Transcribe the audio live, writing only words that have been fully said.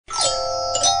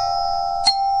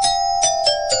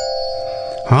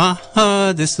Ha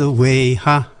ha, this away,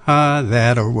 ha ha,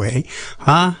 that away.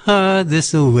 Ha ha,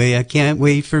 this away, I can't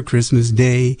wait for Christmas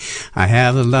Day. I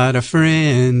have a lot of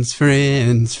friends.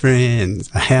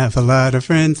 I have a lot of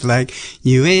friends like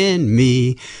you and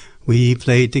me. We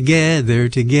play together. We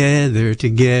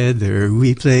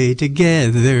play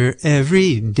together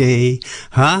every day.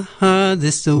 Ha ha,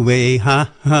 this away,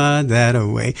 ha ha, that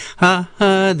away. Ha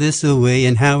ha, this away,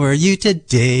 and how are you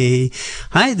today?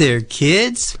 Hi there,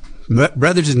 kids.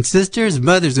 Brothers and sisters,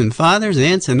 mothers and fathers,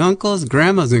 aunts and uncles,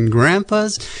 grandmas and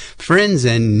grandpas, friends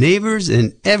and neighbors,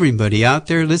 and everybody out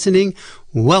there listening.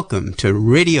 Welcome to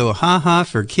Radio Ha Ha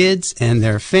for kids and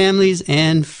their families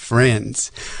and friends.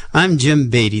 I'm Jim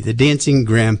Beatty, the Dancing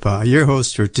Grandpa, your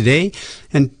host for today.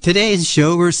 And today's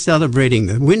show, we're celebrating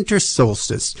the winter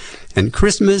solstice and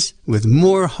Christmas with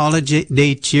more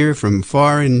holiday cheer from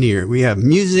far and near. We have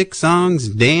music, songs,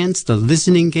 dance, the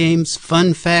listening games,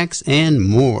 fun facts, and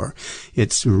more.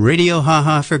 It's Radio Ha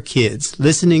Ha for kids,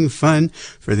 listening fun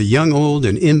for the young, old,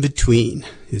 and in between.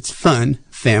 It's fun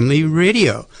family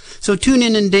radio. So tune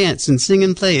in and dance and sing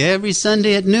and play every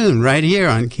Sunday at noon right here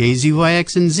on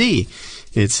KZYX and Z.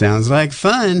 It sounds like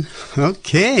fun.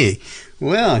 Okay,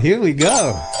 well, here we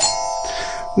go.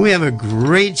 We have a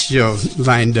great show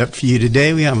lined up for you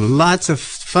today. We have lots of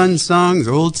fun songs,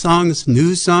 old songs,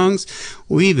 new songs.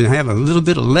 We even have a little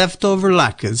bit of leftover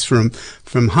latkes from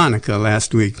Hanukkah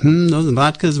last week. Those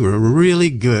latkes were really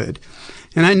good.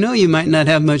 And I know you might not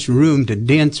have much room to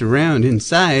dance around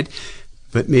inside,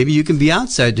 but maybe you can be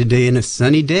outside today in a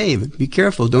sunny day. But be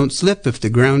careful, don't slip if the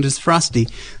ground is frosty.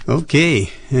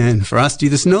 Okay, and Frosty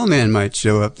the Snowman might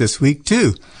show up this week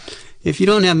too. If you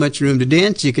don't have much room to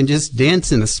dance, you can just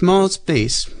dance in a small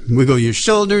space. Wiggle your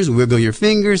shoulders, wiggle your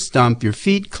fingers, stomp your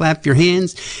feet, clap your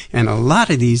hands, and a lot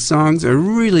of these songs are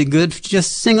really good to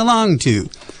just sing along to.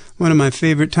 One of my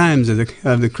favorite times of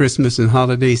the Christmas and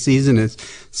holiday season is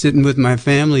sitting with my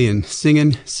family and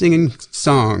singing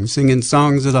songs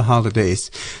of the holidays.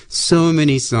 So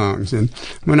many songs. And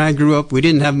when I grew up, we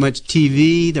didn't have much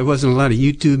TV. There wasn't a lot of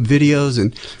YouTube videos,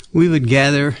 and we would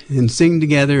gather and sing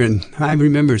together. And I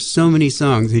remember so many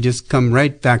songs. They just come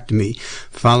right back to me.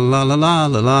 Fa la la la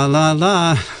la la la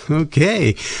la.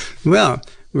 Okay. Well,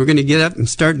 we're going to get up and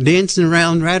start dancing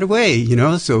around right away,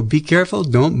 so be careful,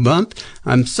 don't bump.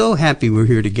 I'm so happy we're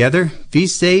here together. Be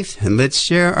safe, and let's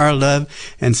share our love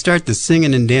and start the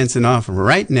singing and dancing off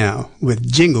right now with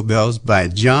Jingle Bells by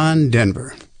John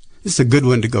Denver. This is a good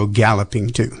one to go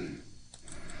galloping to.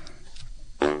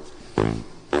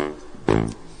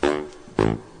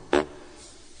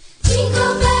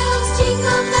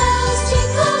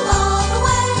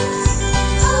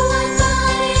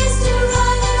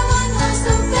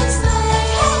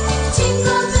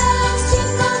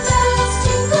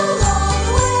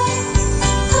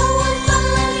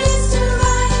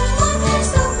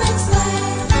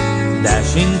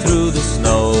 Dashing through the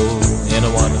snow in a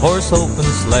one-horse open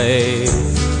sleigh,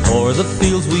 o'er the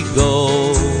fields we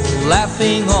go,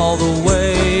 laughing all the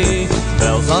way.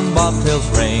 Bells on bobtails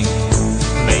ring,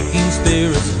 making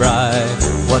spirits bright.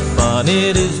 What fun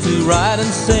it is to ride and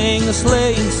sing a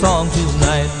sleighing song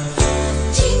tonight.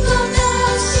 Jingle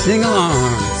bells, Sing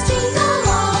along. jingle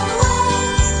all the way.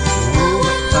 Oh,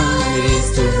 what fun it is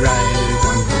to ride in a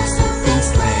one-horse open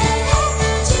sleigh.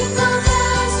 Jingle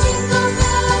bells, jingle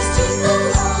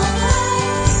all the way.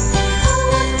 Oh,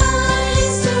 what fun it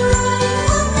is to ride in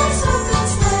a one-horse open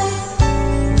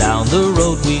sleigh. Down the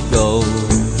road we go,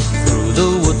 through the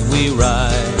woods we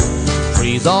ride,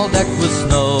 trees all decked with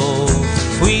snow,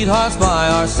 sweethearts by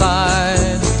our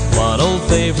side. One old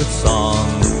favorite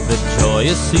song the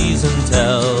joyous season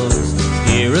tells,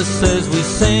 hear us as we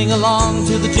sing along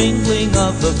to the jingling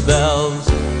of the bells.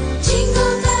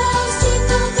 Jingle bells,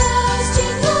 jingle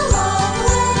all the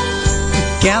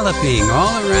way. Galloping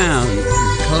all around,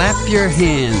 clap your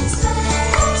hands,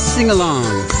 sing along,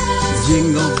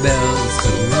 jingle bells,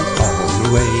 jingle all the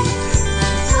way.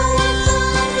 Oh, what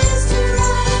fun it is to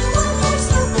ride in a one-horse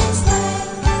open sleigh.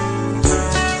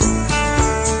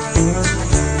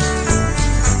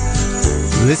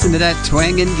 Listen to that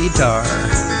twanging guitar.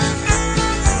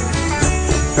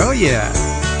 Oh yeah.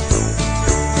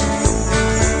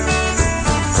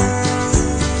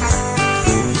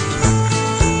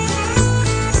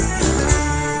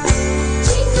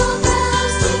 Jingle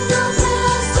bells, jingle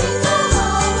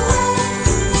all the way.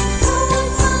 Oh, what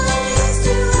fun it is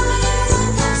to ride in a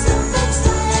one-horse open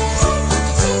sleigh.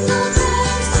 Jingle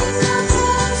bells, jingle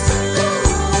all the way.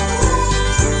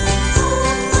 Oh,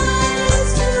 what fun it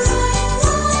is to ride in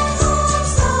a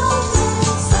one-horse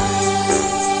open sleigh.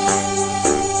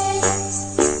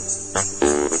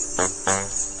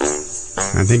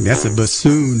 I think that's a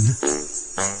bassoon.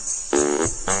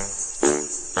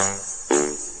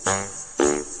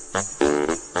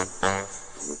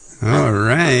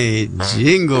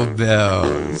 Jingle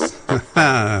bells.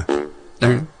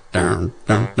 Dun, dun,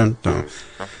 dun, dun, dun.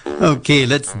 Okay,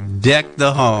 let's deck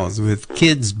the halls with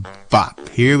Kids Bop.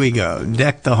 Here we go.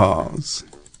 Deck the halls.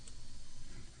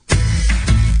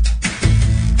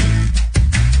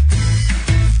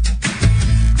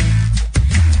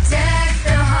 Deck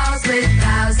the halls with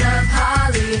boughs of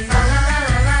holly. Fa la la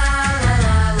la la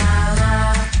la la la.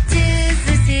 'Tis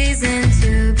the season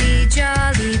to be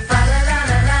jolly. Fa la la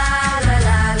la la la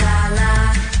la la la.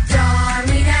 Don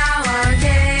we now our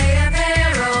gay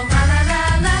apparel. Fa la la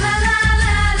la la la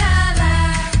la la la.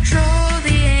 Troll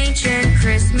the ancient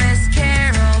Christmas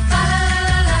carol. Fa la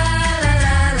la la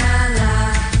la la la la.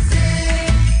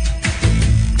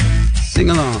 Sing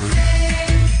along.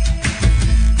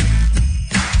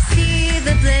 See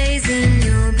the blazing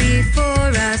new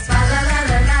before us. Fa la la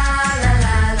la la la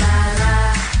la la la.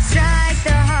 Strike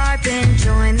the harp and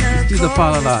join the Do the fa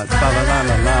la la, chorus. fa la la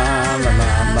la la la la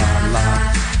la la.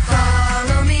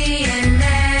 Follow me in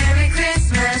Merry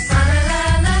Christmas. Fa la la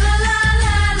la la la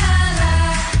la la la.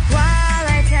 While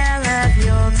I tell of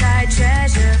Yuletide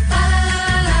treasure. Fa la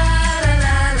la la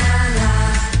la la la.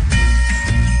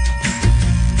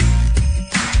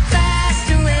 Fast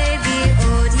away the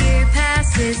old year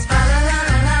passes. Fa la la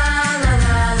la la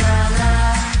la la la.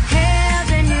 Hail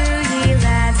the new year,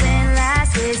 lads and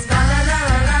lasses. Fa la la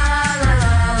la la la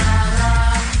la la.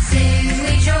 Sing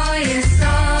we joyous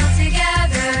all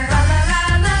together. Fa la la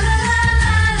la la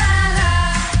la la la.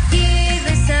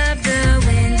 Heedless of the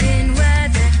wind and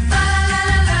weather. Fa la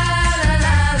la la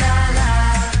la la la.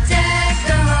 Deck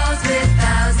the halls with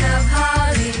boughs of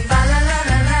holly. Fa la la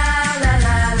la la la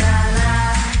la la la.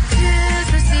 'Tis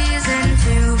the season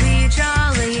to be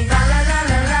jolly. Fa la la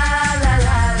la la la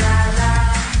la la la.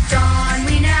 Don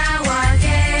we now our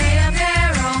gay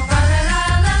apparel. Fa la la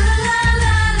la la la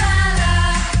la la la.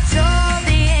 Troll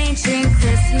the ancient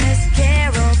Christmas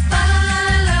carol. Fa la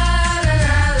la la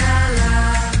la la la.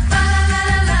 Fa la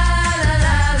la la la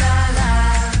la la la.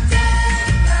 Deck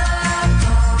the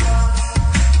halls.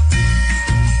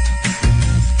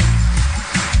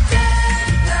 Deck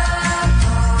the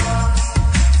halls.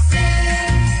 Sing,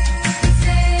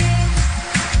 sing.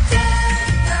 Deck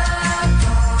the halls.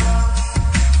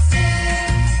 Sing,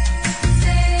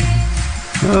 sing.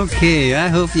 Okay, I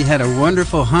hope you had a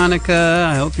wonderful Hanukkah.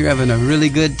 I hope you're having a really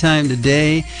good time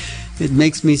today. It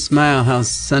makes me smile how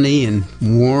sunny and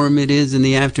warm it is in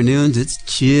the afternoons. It's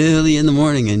chilly in the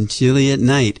morning and chilly at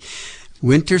night.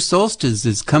 Winter solstice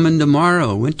is coming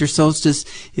tomorrow. Winter solstice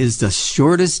is the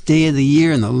shortest day of the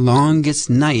year and the longest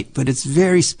night, but it's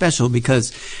very special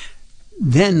because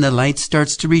then the light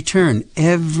starts to return.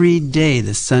 Every day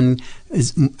the sun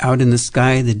is out in the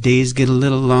sky, the days get a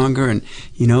little longer, and,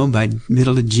 by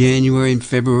middle of January and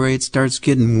February it starts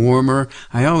getting warmer.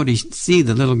 I already see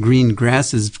the little green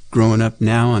grasses growing up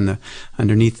now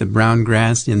underneath the brown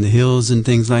grass in the hills and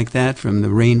things like that from the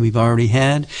rain we've already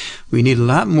had. We need a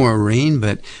lot more rain,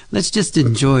 but let's just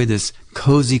enjoy this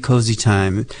cozy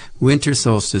time. Winter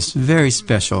solstice, very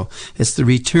special. It's the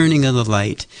returning of the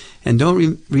light. And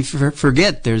don't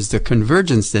forget, there's the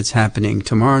convergence that's happening.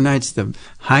 Tomorrow night's the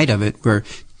height of it, where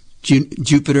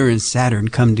Jupiter and Saturn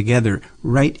come together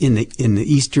right in the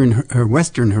eastern or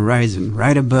western horizon,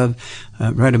 right above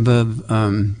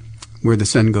where the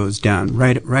sun goes down,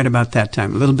 right about that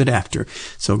time, a little bit after.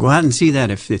 So go out and see that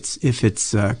if it's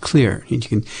clear.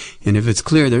 And if it's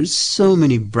clear, there's so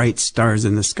many bright stars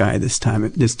in the sky this time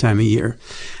of year.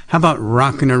 How about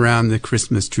rocking around the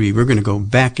Christmas tree? We're going to go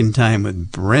back in time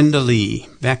with Brenda Lee,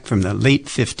 back from the late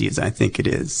 50s, I think it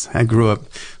is. I grew up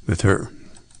with her.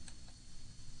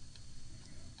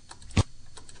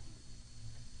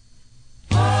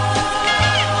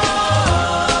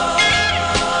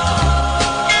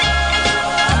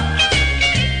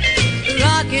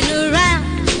 Rocking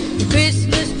around the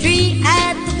Christmas tree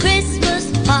at the Christmas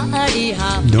party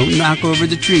hop. Don't knock over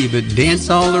the tree, but dance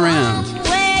all around.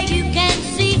 Where you can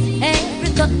see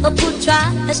every couple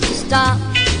tries to stop.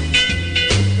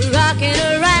 Rocking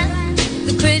around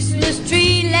the Christmas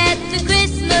tree, let the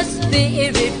Christmas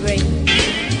spirit ring.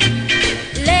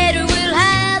 Later we'll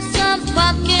have some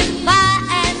pumpkin pie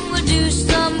and we'll do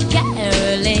some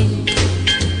caroling.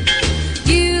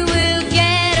 You will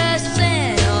get a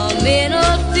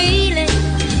sentimental feeling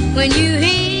when you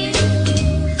hear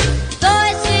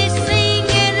voices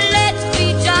singing, let's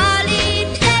be jolly.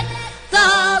 Deck the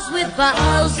halls with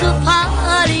boughs of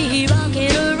holly,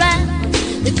 rocking around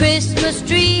the Christmas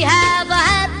tree. Have a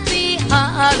happy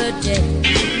holiday.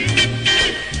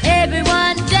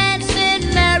 Everyone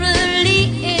dancing merrily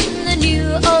in the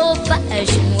new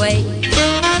old-fashioned way.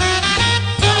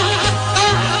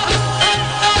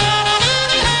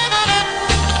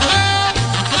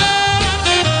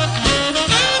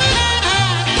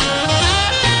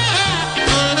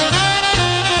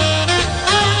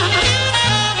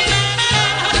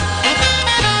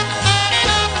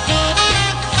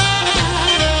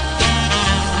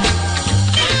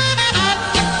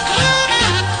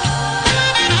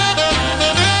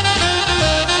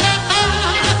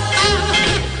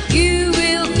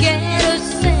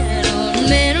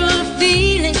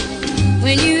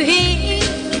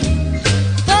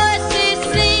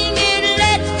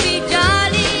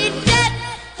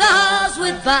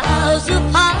 boughs a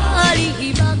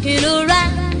party rocking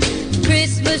around.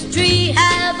 Christmas tree,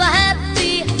 have a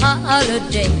happy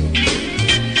holiday.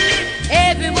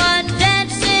 Everyone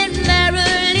dancing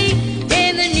merrily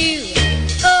in the new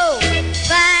old-fashioned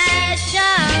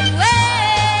way.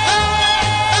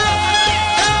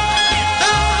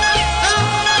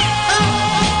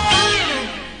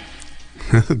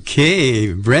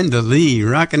 Okay, Brenda Lee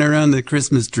rocking around the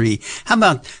Christmas tree. How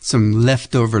about some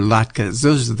leftover latkes?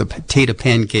 Those are the potato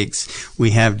pancakes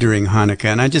we have during Hanukkah,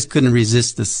 and I just couldn't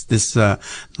resist this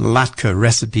latke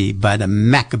recipe by the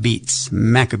Maccabeats.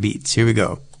 Maccabeats. Here we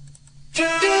go.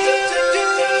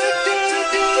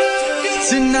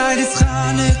 Tonight is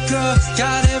Hanukkah,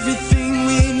 got everything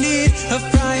we need. A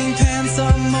frying pan,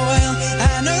 some oil,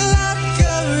 and a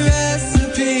latke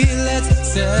recipe. Let's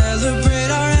celebrate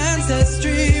our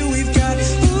ancestry. We've got,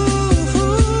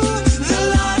 the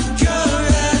latke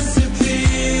recipe.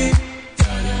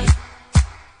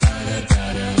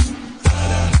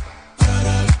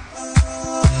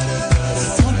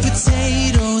 Some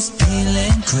potatoes, peel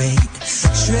and grate.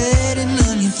 Shredding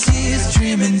onion tears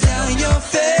streaming down your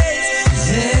face.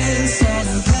 Then salt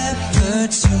and pepper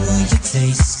to your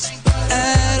taste.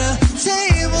 Add a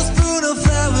tablespoon of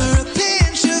flour, a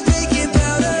pinch of baking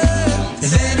powder.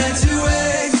 Then add 2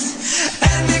 eggs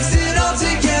and mix it all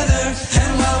together.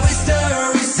 And while we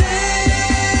stir, we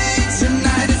sing.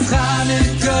 Tonight is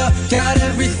Hanukkah, got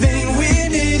everything we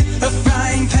need. A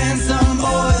frying pan, some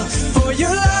oil for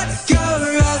your latke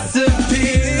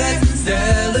recipe. Let's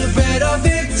celebrate our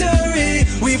victory.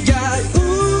 We've got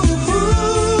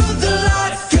the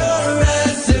latke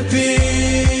recipe.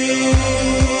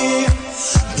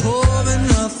 Pour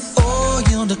enough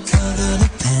oil to cover the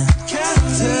pan.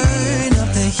 Turn up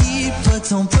the heat, but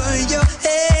don't burn your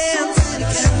hands.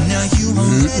 Now you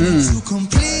are ready to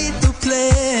complete the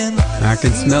plan. I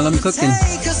can smell them cooking.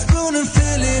 Take a spoon and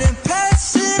fill it and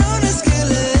pass it on a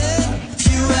skillet.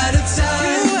 Few at a time.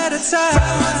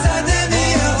 Fry one side then the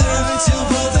other until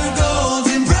both are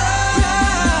golden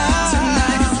brown.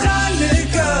 Tonight is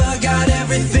Hanukkah, got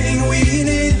everything we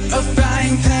need. A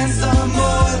frying pan, some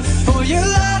oil for your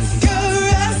latke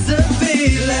recipe.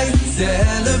 Let's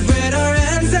celebrate our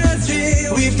ancestry.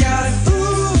 We've got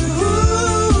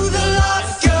the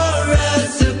latke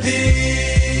recipe.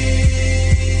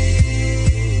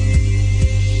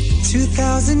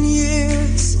 2,000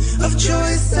 years of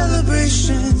joyous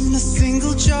celebration. A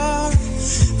single jar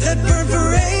that burned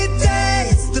for 8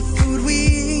 days. The food we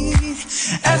eat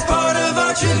as part of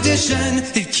our tradition.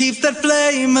 It keeps that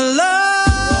flame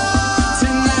alive.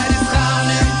 Tonight is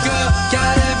Hanukkah,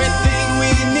 got everything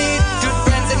we need. Good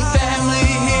friends and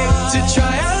family here to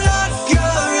try our latke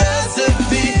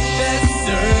recipe. Best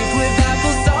served with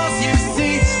applesauce, you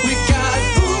see. We've got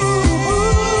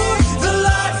the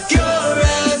latke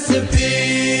recipe.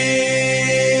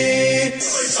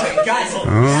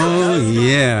 Oh,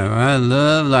 yeah. I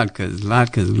love latkes.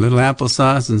 Latkes, little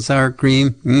applesauce and sour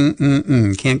cream.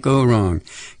 Can't go wrong.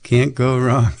 Can't go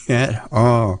wrong at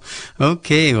all.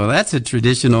 Okay, well, that's a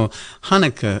traditional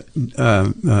Hanukkah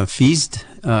feast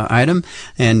item.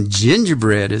 And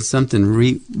gingerbread is something,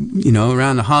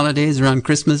 around the holidays, around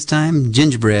Christmas time.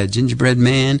 Gingerbread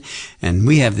man. And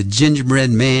we have the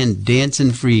Gingerbread Man Dance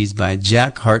and Freeze by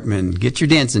Jack Hartman. Get your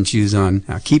dancing shoes on.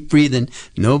 Now keep breathing.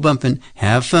 No bumping.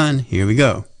 Have fun. Here we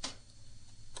go.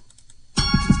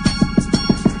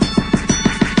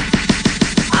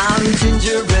 I'm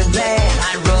gingerbread man,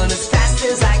 I run as fast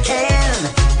as I can,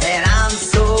 and I'm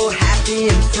so happy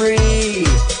and free.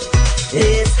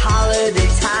 It's holiday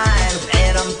time,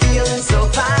 and I'm feeling so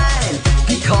fine,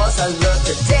 because I love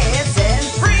to dance and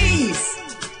freeze.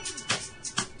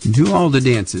 Do all the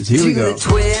dances. Here we go. Do the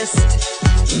twist,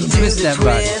 do Twist the that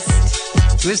body.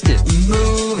 twist, Twist it.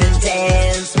 move and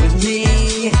dance with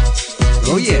me.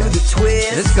 Oh, yeah. Do the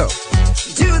twist. Let's go.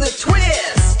 Do the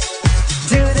twist.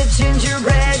 Do the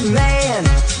gingerbread man.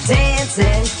 Dance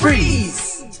and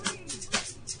freeze.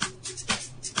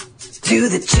 Do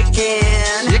the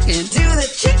chicken. Chicken. Do the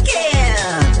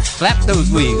chicken. Clap those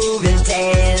wings. Move and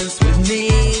dance with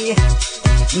me.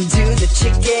 Do the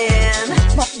chicken.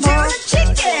 Do the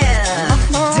chicken.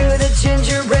 Do the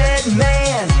gingerbread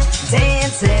man.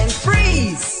 Dance and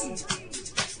freeze.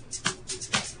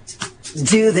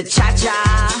 Do the cha-cha.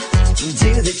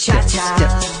 Do the cha-cha.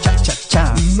 Cha-cha-cha.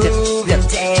 Move and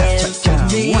dance with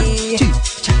me. 1, 2,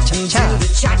 cha-cha-cha. Do the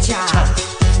cha-cha.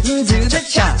 Do the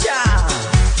cha-cha.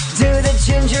 Do the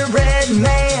gingerbread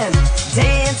man.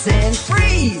 Dance and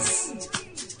freeze.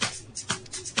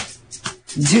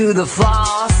 Do the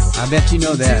floss. I bet you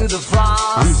know Do that. the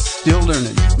floss. I'm still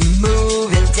learning.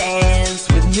 Move and dance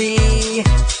with me.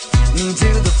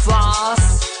 Do the floss.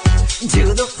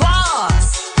 do the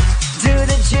floss, do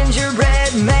the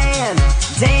gingerbread man,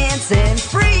 dance and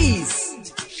freeze.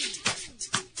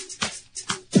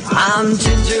 I'm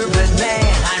gingerbread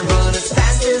man, I run as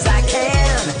fast as I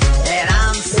can, and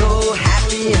I'm so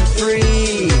happy and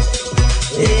free.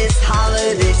 It's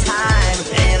holiday time,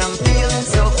 and I'm feeling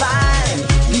so fine,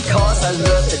 because I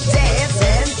love to dance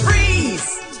and freeze.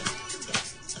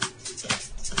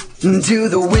 Do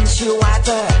the windshield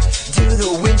wiper, do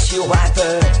the windshield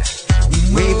wiper.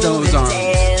 Wave those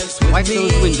arms. Wipe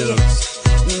those windows.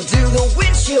 Do the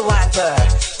windshield wiper,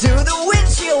 do the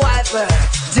windshield wiper,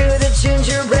 do the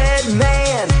gingerbread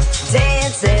man,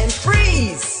 dance and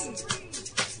freeze.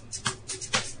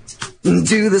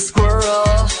 Do the squirrel,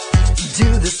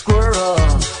 do the squirrel,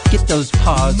 Get those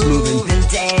paws move moving. and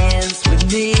dance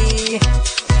with me.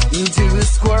 Do the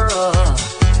squirrel,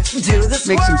 do the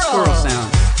squirrel, Make some squirrel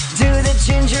sounds. do the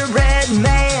gingerbread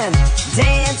man,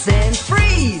 dance and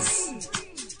freeze.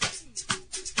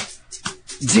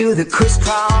 Do the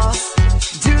crisscross,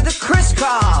 do the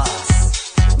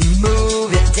crisscross,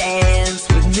 move and dance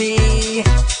with me.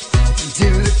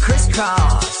 Do the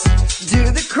crisscross,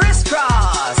 do the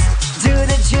crisscross, do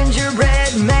the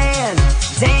gingerbread man,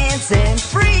 dance and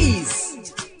freeze.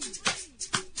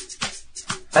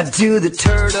 Do the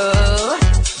turtle,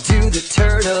 do the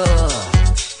turtle,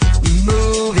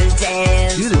 move and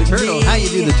dance Do the with turtle. me. How you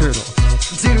do the turtle?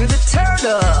 Do the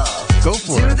turtle. Go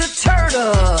for Do it. the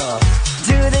turtle.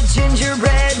 Do the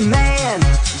gingerbread man.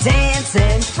 Dance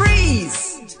and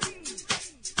freeze.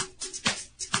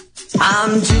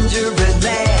 I'm gingerbread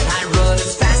man. I run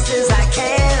as fast as I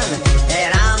can.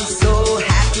 And I'm so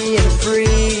happy and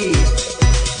free.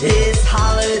 It's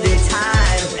holiday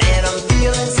time. And I'm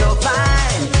feeling so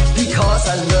fine. Because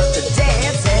I love to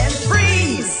dance and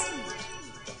freeze.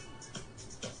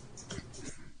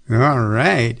 All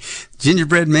right.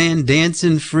 Gingerbread Man, Dance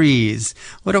and Freeze.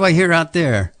 What do I hear out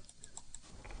there?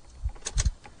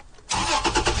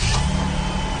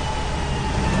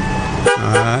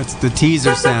 That's the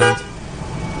teaser sound.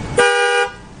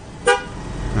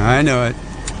 I know it.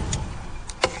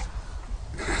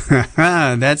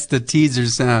 That's the teaser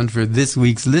sound for this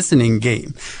week's listening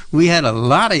game. We had a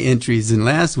lot of entries in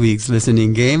last week's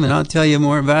listening game, and I'll tell you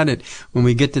more about it when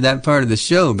we get to that part of the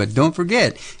show. But don't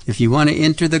forget, if you want to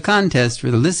enter the contest for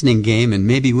the listening game and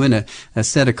maybe win a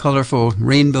set of colorful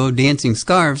rainbow dancing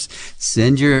scarves,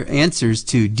 send your answers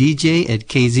to dj@kzyx.org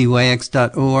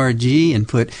and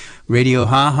put Radio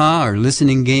Haha or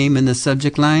listening game in the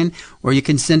subject line, or you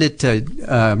can send it to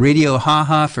Radio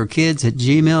Haha for Kids at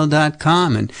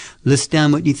gmail.com and list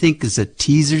down what you think is a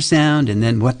teaser sound and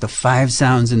then what the 5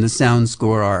 sounds in the sound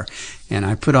score are. And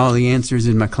I put all the answers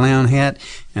in my clown hat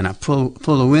and I pull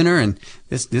a winner, and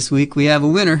this week we have a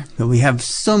winner. But we have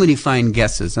so many fine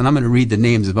guesses, and I'm going to read the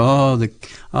names of all the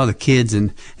kids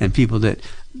and people that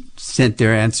sent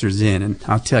their answers in, and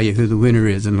I'll tell you who the winner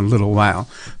is in a little while.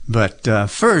 But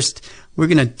first, we're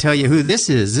going to tell you who this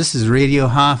is. This is Radio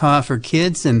Ha-Ha for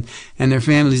Kids and their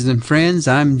families and friends.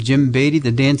 I'm Jim Beatty,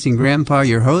 the Dancing Grandpa,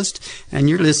 your host, and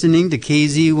you're listening to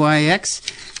KZYX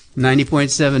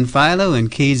 90.7 Philo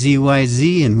and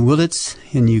KZYZ in Willits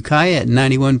in Ukiah at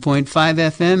 91.5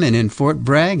 FM and in Fort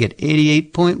Bragg at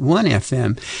 88.1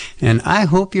 FM. And I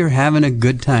hope you're having a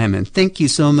good time, and thank you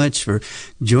so much for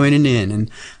joining in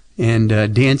and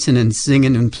dancing and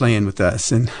singing and playing with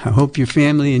us. And I hope your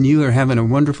family and you are having a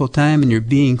wonderful time and you're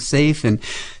being safe and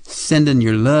sending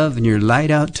your love and your light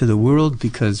out to the world,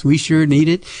 because we sure need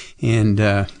it. And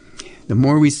the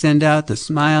more we send out the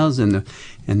smiles and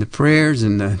the prayers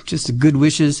and just the good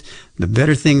wishes, the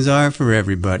better things are for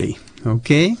everybody.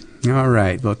 Okay? All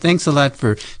right. Well, thanks a lot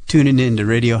for tuning in to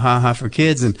Radio Ha-Ha for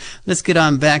Kids, and let's get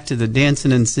on back to the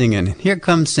dancing and singing. Here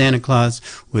comes Santa Claus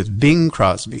with Bing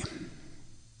Crosby.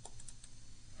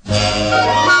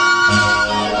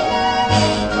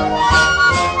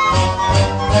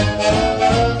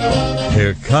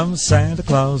 Here comes Santa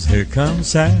Claus, here comes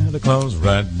Santa Claus,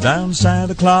 right down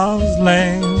Santa Claus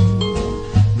Lane.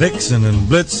 Vixen and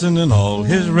Blitzen and all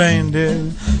his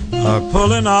reindeer are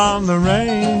pulling on the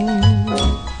rein.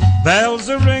 Bells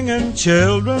are ringing,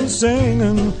 children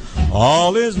singing,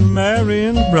 all is merry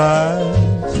and bright.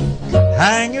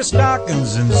 Hang your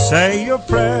stockings and say your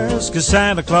prayers, 'cause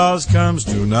Santa Claus comes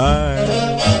tonight.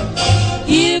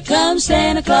 Here comes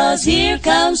Santa Claus,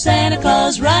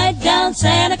 right down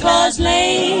Santa Claus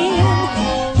Lane.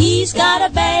 He's got a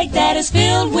bag that is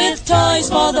filled with toys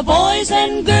for the boys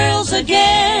and girls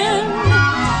again.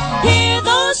 Hear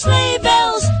those sleigh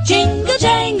bells jingle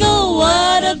jangle,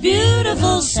 what a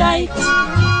beautiful sight.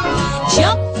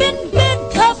 Jump in bed,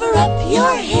 cover up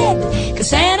your head, 'cause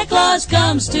Santa Claus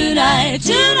comes tonight.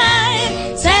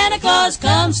 Tonight, Santa Claus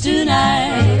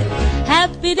tonight.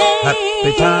 Happy day,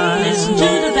 Happy time. listen to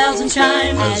the bells and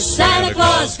chime as Santa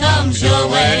Claus comes your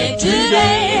way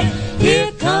today.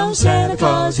 Here comes Santa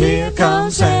Claus, here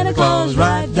comes Santa Claus,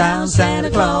 right down Santa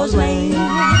Claus Lane.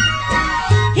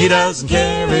 He doesn't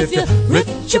care if you're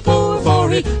rich or poor, for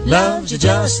he loves you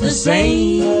just the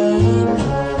same.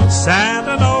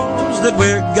 Santa knows that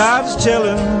we're God's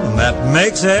children, and that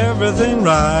makes everything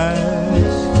right.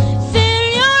 Fill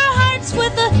your hearts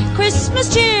with a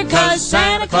Christmas cheer, 'cause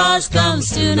Santa Claus comes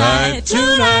tonight,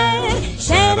 tonight.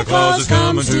 Santa Claus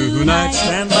comes tonight.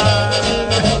 Stand by.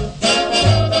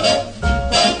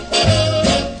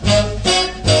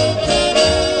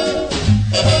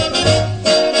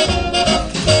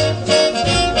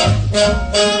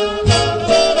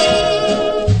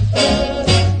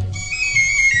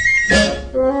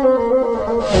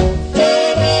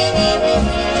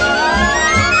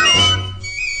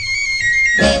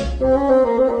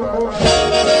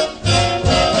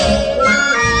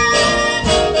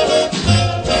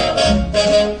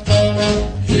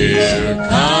 Here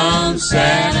comes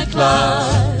Santa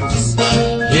Claus.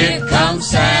 Here comes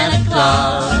Santa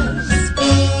Claus.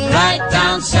 Right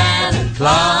down Santa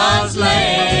Claus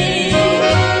Lane.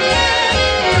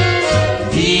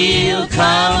 He'll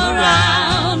come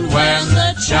around when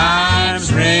the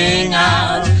chimes ring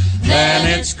out. Then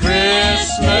it's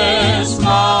Christmas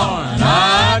morn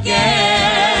again.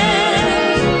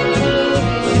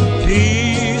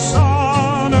 Peace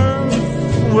on earth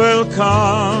will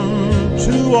come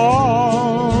to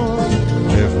all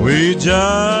if we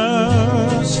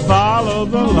just follow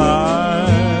the light.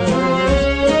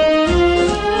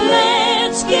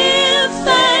 Let's give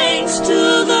thanks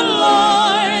to the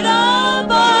Lord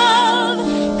above,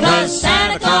 'cause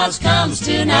Santa Claus comes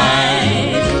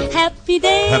tonight. Happy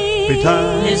day, Happy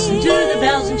time. listen to the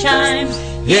bells and chimes.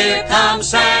 Here comes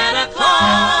Santa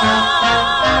Claus.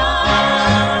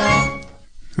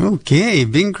 Okay,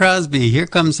 Bing Crosby, Here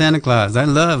Comes Santa Claus. I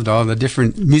loved all the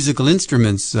different musical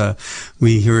instruments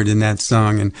we heard in that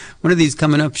song. And one of these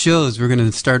coming up shows, we're going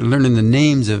to start learning the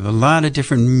names of a lot of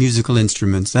different musical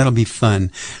instruments. That'll be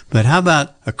fun. But how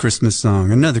about a Christmas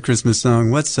song? Another Christmas song.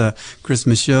 What's a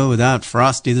Christmas show without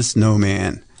Frosty the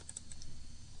Snowman?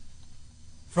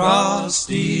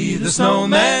 Frosty the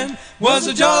Snowman was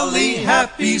a jolly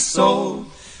happy soul,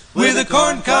 with a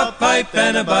corncob pipe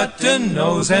and a button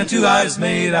nose and two eyes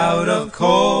made out of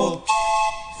coal.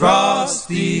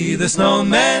 Frosty the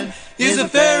Snowman is a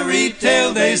fairy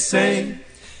tale, they say.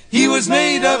 He was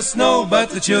made of snow,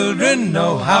 but the children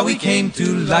know how he came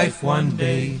to life one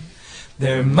day.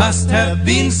 There must have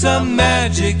been some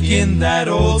magic in that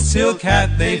old silk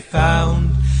hat they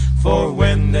found, for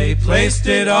when they placed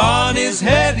it on his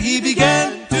head, he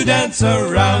began to dance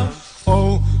around.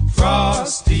 Oh,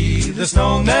 Frosty the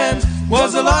Snowman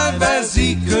was alive as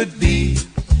he could be,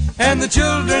 and the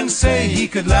children say he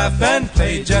could laugh and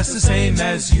play just the same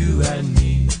as you and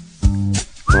me.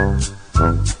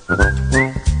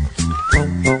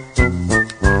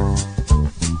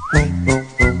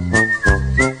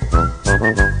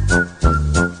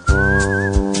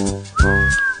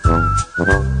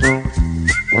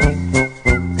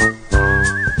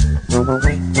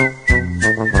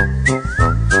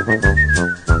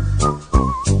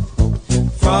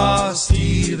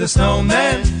 Frosty the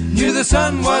Snowman knew the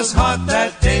sun was hot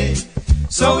that day,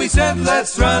 so he said,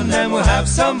 let's run and we'll have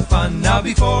some fun now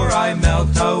before I melt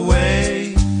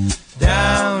away.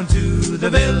 Down to the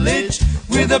village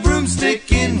with a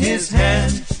broomstick in his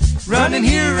hand, running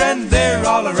here and there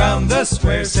all around the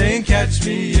square, saying, catch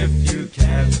me if you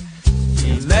can.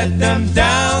 He led them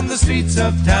down the streets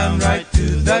of town right to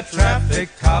the traffic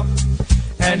cop,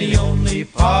 and he only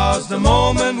paused a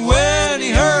moment when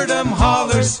he heard him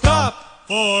holler, stop!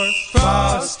 For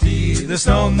Frosty the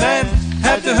Snowman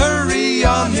had to hurry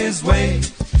on his way,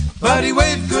 but he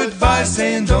waved goodbye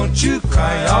saying, don't you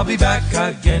cry, I'll be back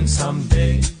again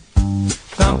someday.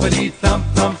 Thumpity-thump,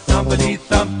 thump,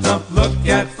 thumpity-thump, thump, look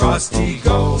at Frosty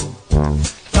go.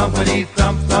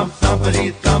 Thumpity-thump, thump,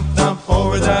 thumpity-thump, thump,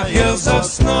 over the hills of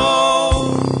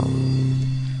snow.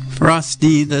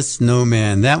 Frosty the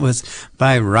Snowman. That was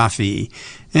by Rafi.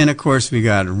 And of course we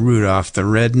got Rudolph the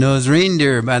Red-Nosed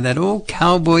Reindeer by that old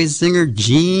cowboy singer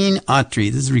Gene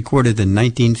Autry. This is recorded in the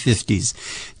 1950s.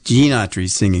 Gene Autry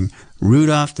singing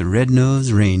Rudolph the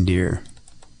Red-Nosed Reindeer.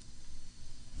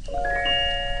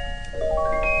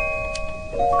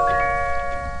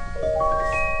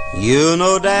 You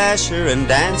know Dasher and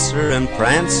Dancer and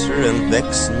Prancer and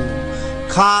Vixen,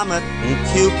 Comet and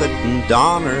Cupid and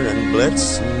Donner and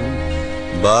Blitzen.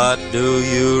 But do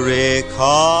you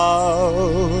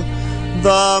recall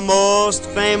the most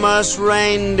famous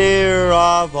reindeer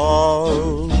of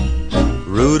all?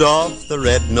 Rudolph the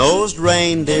red-nosed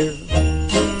reindeer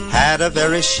had a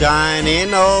very shiny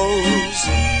nose,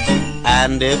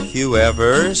 and if you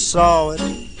ever saw it,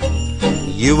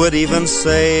 you would even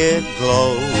say it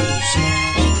glows.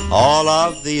 All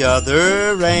of the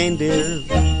other reindeer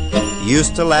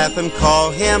used to laugh and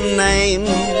call him names.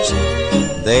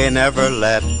 They never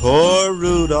let poor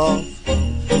Rudolph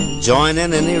join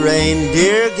in any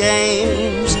reindeer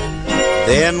games.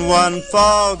 Then one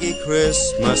foggy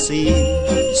Christmas Eve,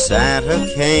 Santa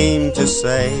came to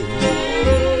say,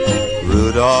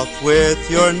 Rudolph, with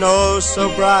your nose so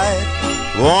bright,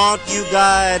 won't you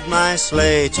guide my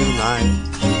sleigh tonight?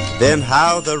 Then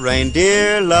how the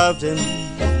reindeer loved him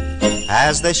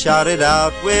as they shouted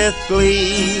out with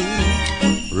glee,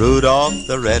 Rudolph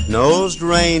the red-nosed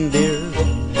reindeer,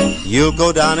 you'll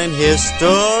go down in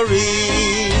history.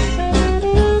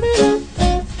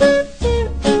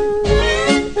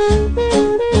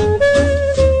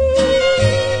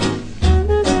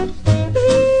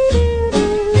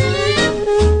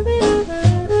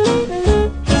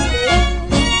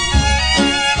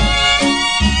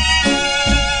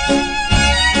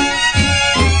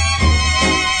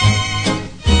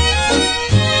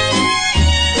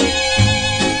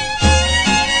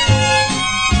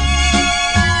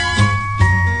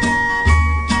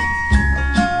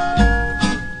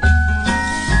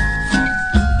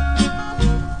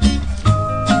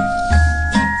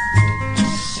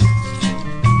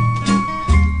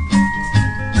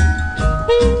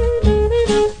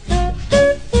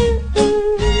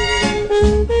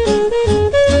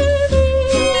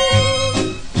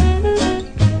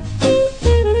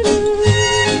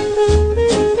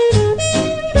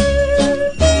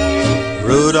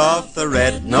 Rudolph the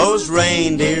red-nosed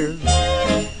reindeer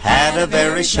had a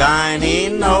very shiny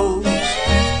nose,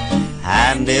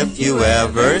 and if you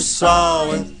ever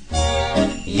saw it,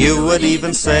 you would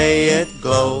even say it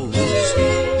glows.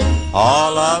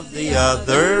 All of the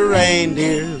other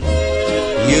reindeer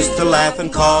used to laugh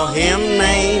and call him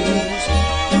names.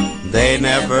 They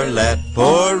never let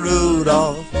poor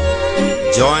Rudolph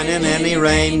join in any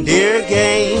reindeer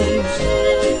games.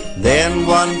 Then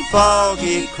one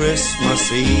foggy Christmas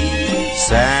Eve,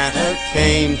 Santa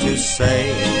came to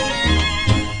say,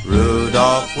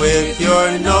 Rudolph, with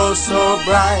your nose so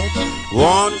bright,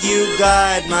 won't you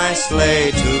guide my sleigh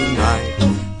tonight?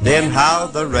 Then how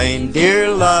the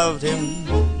reindeer loved him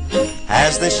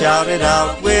as they shouted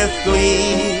out with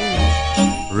glee,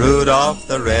 Rudolph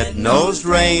the red-nosed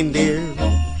reindeer,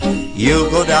 you'll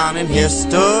go down in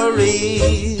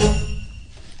history.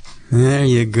 There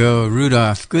you go,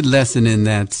 Rudolph. Good lesson in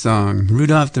that song.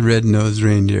 Rudolph the Red-Nosed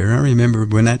Reindeer. I remember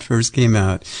when that first came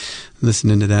out,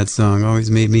 listening to that song.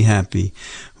 Always made me happy.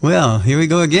 Well, here we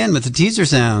go again with the teaser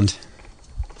sound.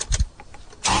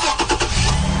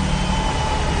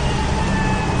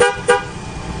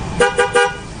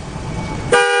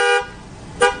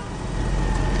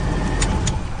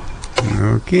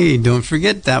 Okay, don't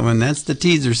forget that one. That's the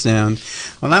teaser sound.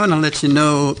 Well, I want to let you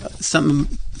know some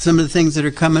of the things that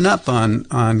are coming up on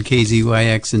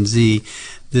KZYX and Z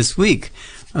this week.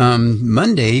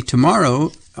 Monday,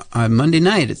 tomorrow, Monday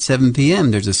night at 7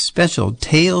 p.m., there's a special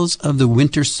Tales of the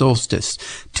Winter Solstice.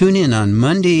 Tune in on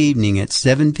Monday evening at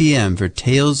 7 p.m. for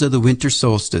Tales of the Winter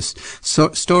Solstice,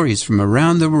 stories from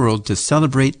around the world to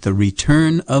celebrate the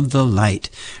return of the light.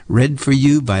 Read for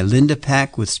you by Linda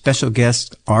Pack with special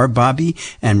guests R. Bobby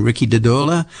and Ricky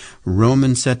Dodola,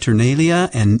 Roman Saturnalia,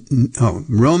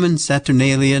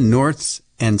 North's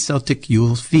and Celtic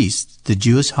Yule Feast, the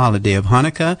Jewish holiday of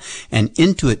Hanukkah, an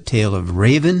Intuit tale of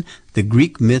Raven, the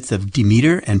Greek myth of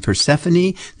Demeter and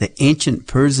Persephone, the ancient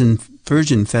Persian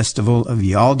festival of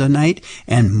Yalda night,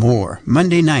 and more.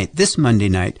 This Monday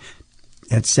night,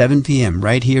 at 7 p.m.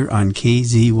 right here on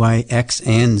KZYX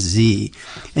and Z.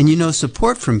 And you know,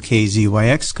 support from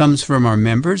KZYX comes from our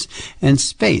members and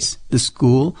SPACE, the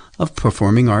School of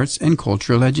Performing Arts and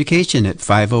Cultural Education at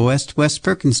 508 West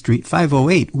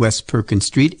Perkins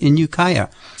Street in Ukiah,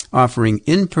 offering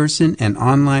in-person and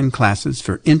online classes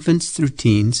for infants through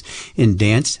teens in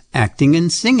dance, acting,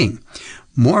 and singing.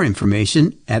 More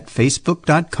information at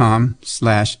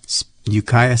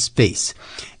facebook.com/Ukiah Space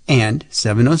and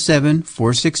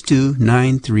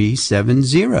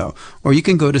 707-462-9370. Or you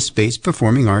can go to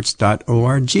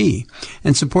spaceperformingarts.org.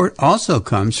 And support also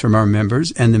comes from our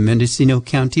members and the Mendocino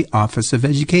County Office of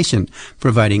Education,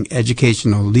 providing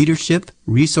educational leadership,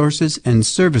 resources, and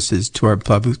services to our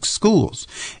public schools.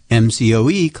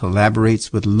 MCOE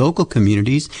collaborates with local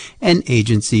communities and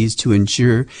agencies to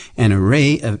ensure an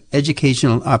array of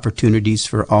educational opportunities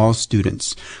for all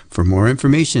students. For more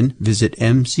information, visit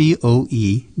mcoe.us.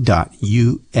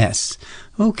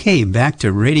 Okay, back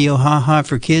to Radio Ha-Ha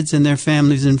for kids and their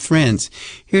families and friends.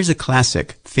 Here's a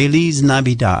classic, Feliz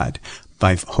Navidad,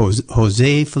 by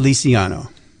Jose Feliciano.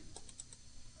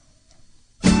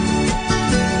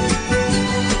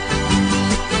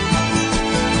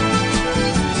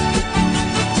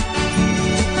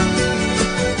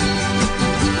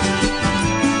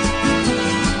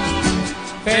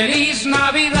 Feliz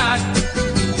Navidad,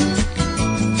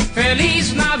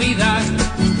 Feliz Navidad,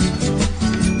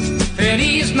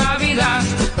 Feliz Navidad,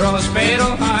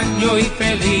 próspero año y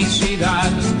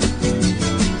felicidad.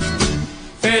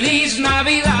 Feliz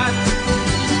Navidad,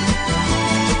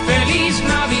 Feliz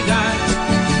Navidad,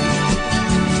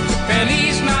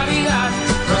 Feliz Navidad,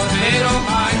 próspero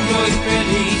año y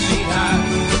felicidad.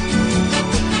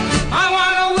 I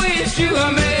wanna wish you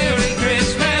a Merry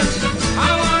Christmas.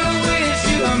 I wanna wish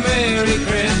you a Merry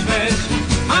Christmas.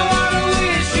 I wanna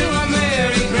wish you a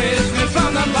Merry Christmas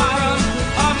from the bottom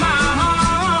of my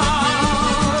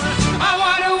heart. I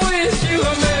wanna wish you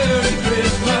a Merry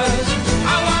Christmas.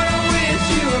 I wanna wish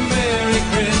you a Merry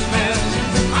Christmas.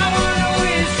 I wanna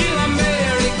wish you a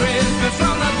Merry Christmas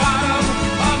from the bottom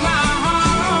of my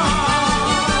heart.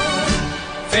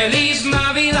 Feliz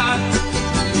Navidad.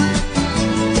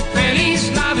 Feliz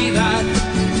Navidad.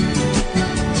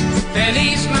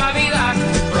 Feliz Navidad,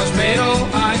 próspero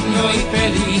año y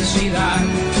felicidad.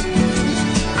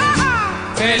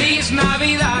 Feliz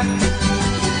Navidad,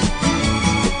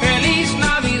 Feliz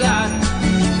Navidad,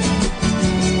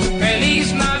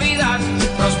 Feliz Navidad,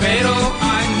 próspero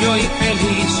año y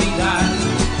felicidad.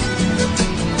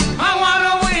 I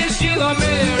wanna wish you a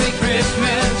Merry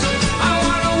Christmas. I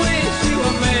wanna wish you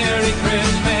a Merry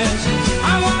Christmas.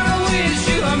 I wanna wish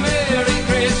you a Merry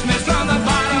Christmas from the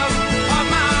bottom of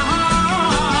my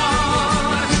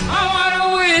heart. I wanna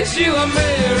wish you a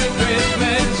Merry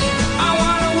Christmas. I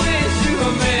wanna wish you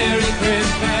a Merry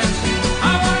Christmas.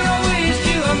 I wanna wish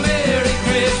you a Merry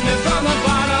Christmas from the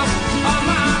bottom of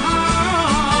my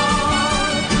heart.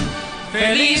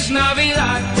 Feliz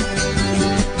Navidad.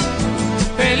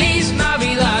 Feliz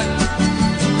Navidad.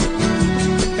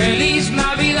 Feliz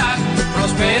Navidad,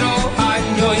 próspero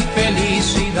año y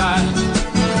felicidad.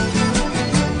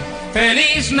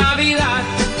 Feliz Navidad.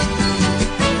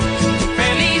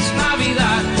 Feliz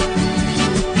Navidad.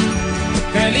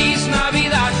 Feliz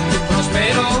Navidad,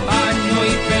 próspero año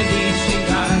y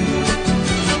felicidad.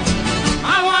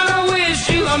 I wanna wish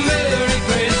you a Merry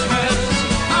Christmas.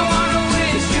 I wanna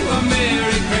wish you a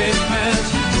Merry Christmas.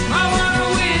 I wanna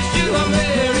wish you a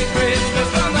Merry Christmas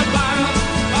from the bottom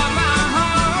of my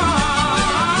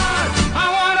heart. I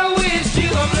wanna wish you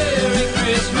a Merry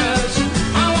Christmas.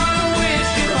 I wanna wish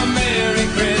you a Merry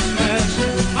Christmas.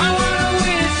 I wanna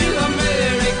wish you a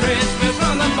Merry Christmas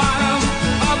from the bottom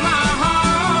of my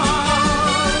heart.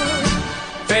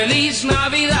 Feliz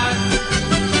Navidad.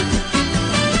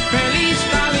 Feliz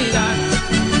Navidad.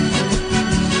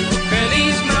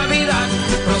 Feliz Navidad,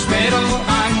 próspero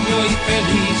año y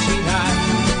felicidad.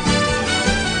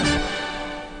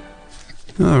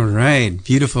 All right,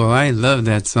 beautiful. I love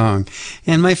that song.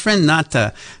 And my friend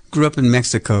Nata grew up in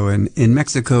Mexico, and in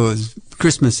Mexico,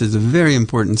 Christmas is a very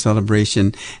important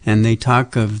celebration, and they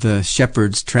talk of the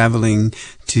shepherds traveling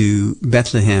to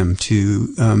Bethlehem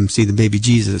to see the baby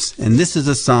Jesus. And this is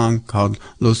a song called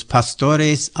Los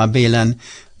Pastores Abelan,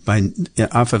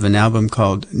 off of an album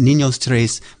called Niños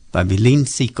Tres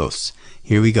Villancicos.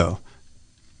 Here we go.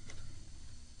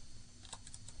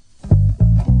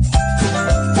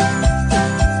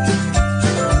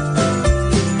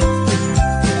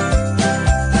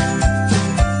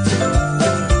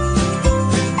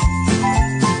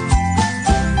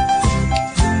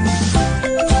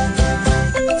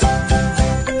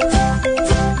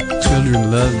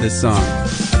 Children love this song.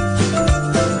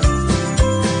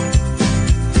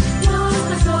 Los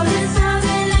pastores a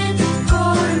Belén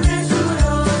corren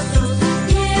presurosos,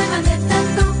 llevan de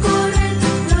tanto correr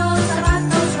los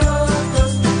zapatos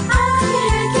rotos.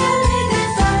 Alegre que alegre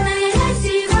son, alegres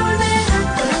y volverán.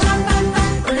 Con la pan,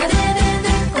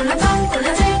 con la pan, con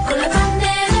la fe, con la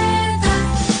pandereta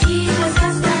y las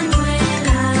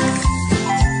castañuelas.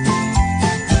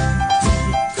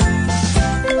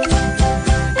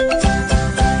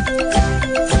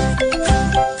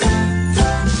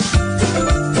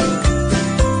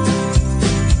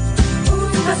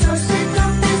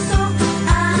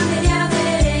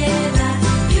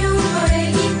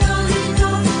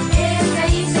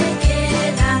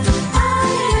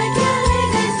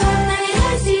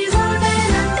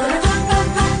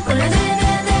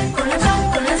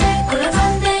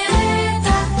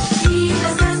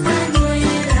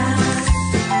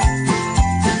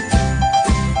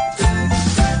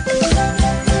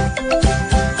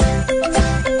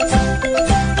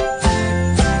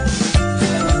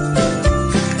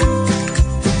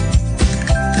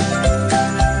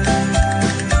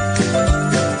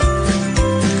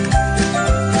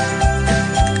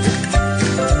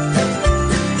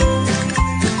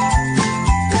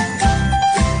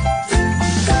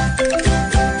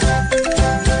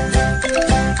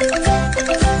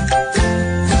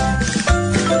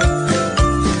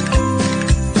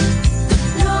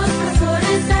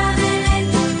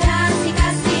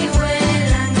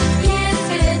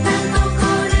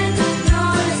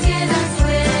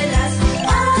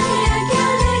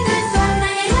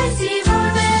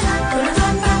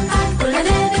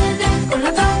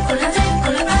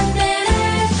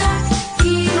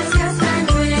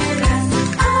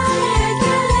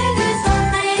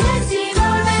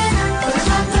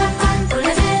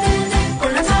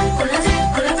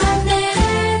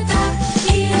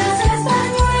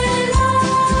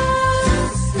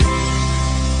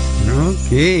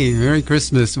 Okay, Merry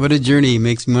Christmas. What a journey.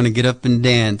 Makes me want to get up and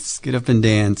dance. Get up and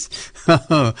dance.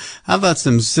 How about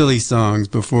some silly songs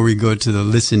before we go to the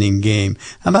listening game?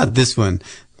 How about this one?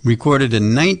 Recorded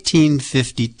in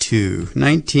 1952.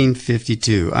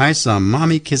 1952. I Saw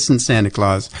Mommy Kissing Santa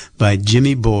Claus by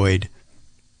Jimmy Boyd.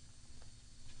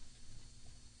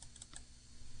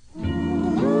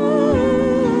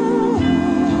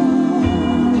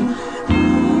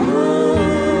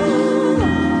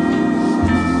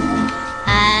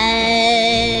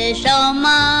 I saw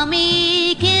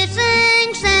Mommy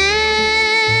kissing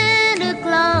Santa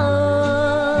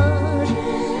Claus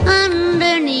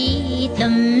underneath the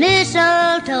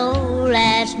mistletoe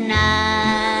last night.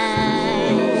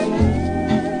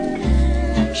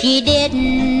 She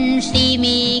didn't see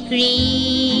me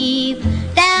creep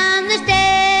down the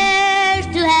stairs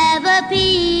to have a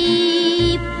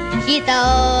peep. She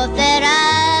thought that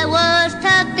I was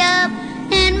tucked up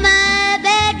in my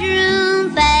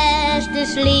bedroom fast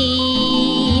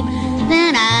asleep.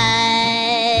 Then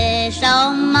I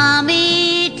saw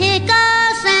Mommy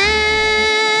tickle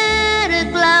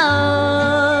Santa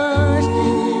Claus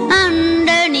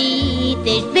underneath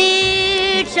his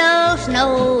beard so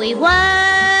snowy white.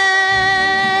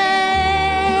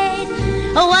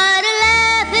 Oh, what a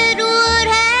laugh it would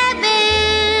have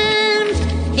been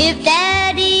if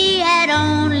Daddy had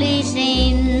only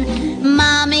seen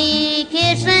Mommy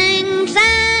kissing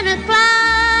Santa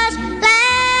Claus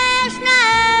last night.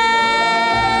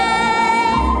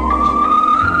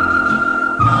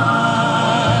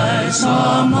 I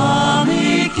saw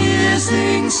Mommy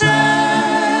kissing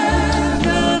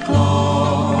Santa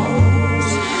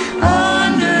Claus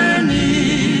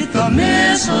underneath the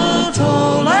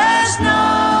mistletoe last night.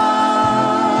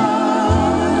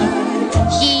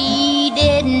 She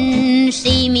didn't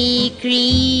see me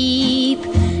creep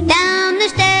down the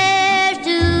stairs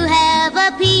to have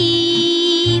a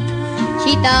peep.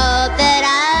 She thought that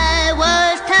I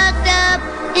was tucked up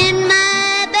in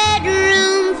my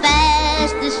bedroom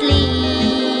fast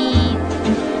asleep.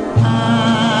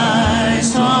 I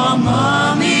saw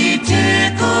Mommy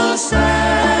tickle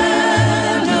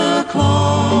Santa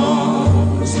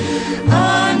Claus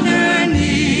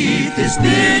underneath his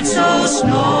beard so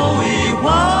snowy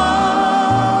white.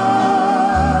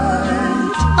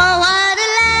 Oh, what a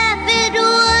laugh it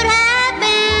would have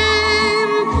been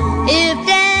if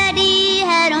Daddy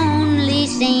had only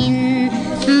seen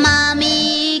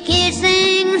Mommy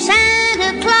kissing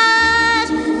Santa Claus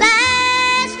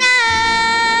last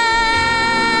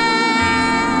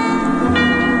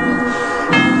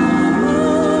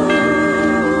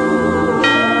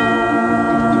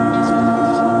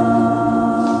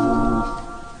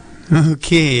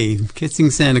Okay, kissing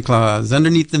Santa Claus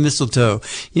underneath the mistletoe.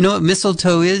 You know what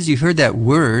mistletoe is? You've heard that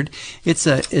word. It's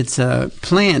a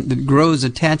plant that grows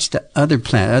attached to other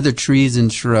trees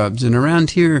and shrubs. And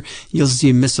around here, you'll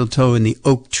see mistletoe in the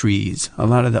oak trees, a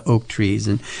lot of the oak trees.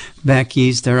 And back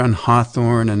east, they're on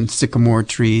hawthorn and sycamore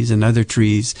trees and other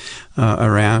trees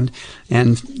around.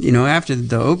 And, you know, after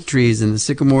the oak trees and the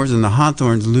sycamores and the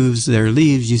hawthorns lose their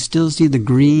leaves, you still see the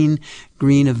green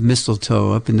of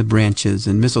mistletoe up in the branches.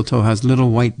 And mistletoe has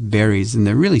little white berries, and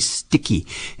they're really sticky,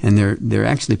 and they're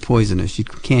actually poisonous. You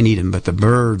can't eat them, but the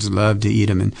birds love to eat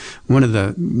them. And one of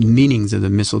the meanings of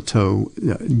the mistletoe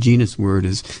genus word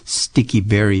is sticky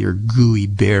berry or gooey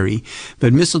berry.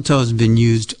 But mistletoe has been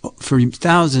used for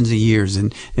thousands of years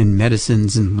in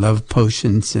medicines and love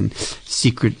potions and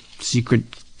secret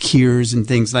cures and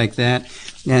things like that.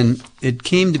 And it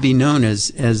came to be known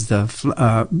as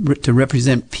to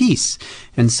represent peace.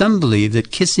 And some believe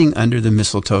that kissing under the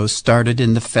mistletoe started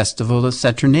in the festival of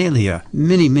Saturnalia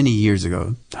many, many years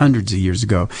ago, hundreds of years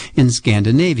ago, in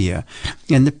Scandinavia.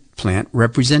 And the plant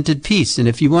represented peace. And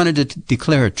if you wanted to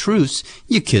declare a truce,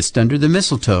 you kissed under the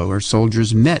mistletoe, or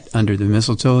soldiers met under the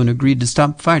mistletoe and agreed to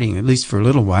stop fighting, at least for a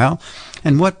little while.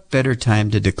 And what better time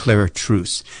to declare a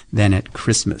truce than at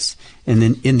Christmas? And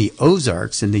then in the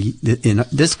Ozarks, in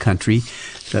this country,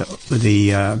 the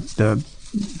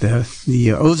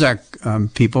Ozark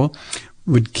people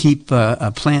would keep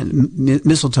a plant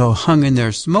mistletoe hung in their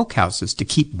smokehouses to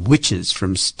keep witches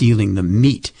from stealing the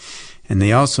meat. And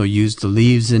they also used the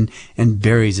leaves and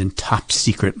berries in top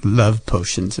secret love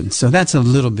potions. And so that's a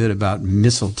little bit about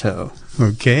mistletoe.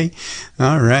 Okay?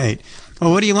 All right.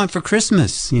 Well, what do you want for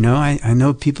Christmas? You know, I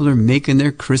know people are making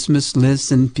their Christmas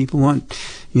lists, and people want,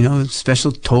 you know,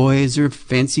 special toys or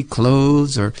fancy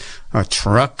clothes or a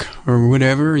truck or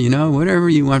whatever, you know, whatever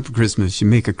you want for Christmas. You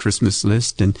make a Christmas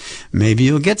list, and maybe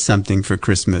you'll get something for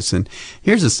Christmas. And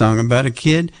here's a song about a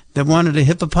kid that wanted a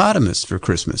hippopotamus for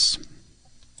Christmas.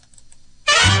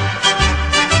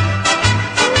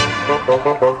 I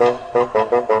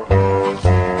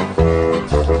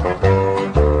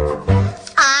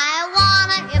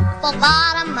want a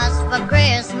hippopotamus for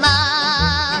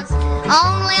Christmas.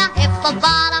 Only a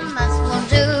hippopotamus will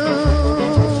do.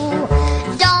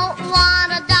 Don't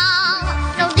want a doll,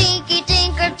 no dinky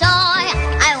tinker toy.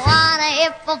 I want a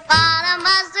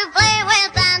hippopotamus to play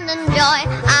with and enjoy.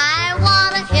 I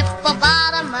want a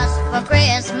hippopotamus for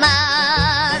Christmas.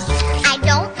 I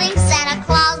don't think Santa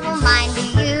Claus will mind you.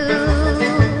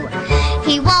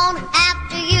 He won't have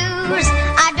to use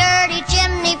a dirty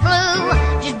chimney flue.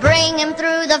 Just bring him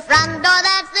through the front door,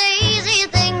 that's the easy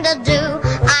thing to do.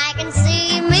 I can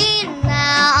see me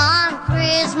now on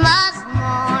Christmas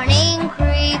morning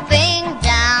creeping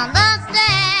down the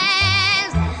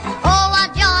stairs. Oh,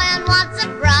 what joy and what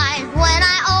surprise when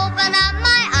I open up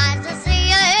my eyes to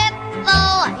see a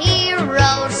hippo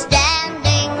hero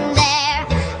standing there.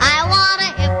 I want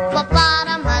a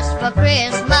hippopotamus for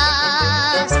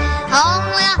Christmas.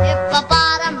 Only a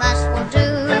hippopotamus will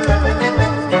do.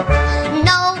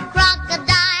 No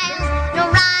crocodiles, no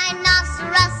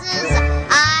rhinoceroses.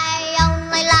 I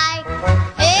only like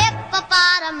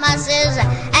hippopotamuses,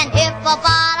 and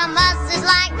hippopotamuses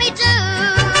like me too.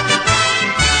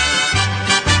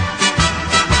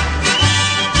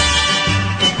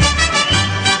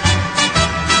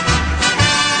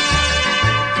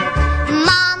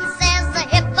 Mom says the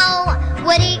hippo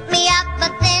would eat me up,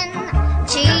 but then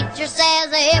teacher says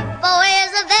the hippo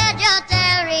is a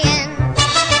vegetarian.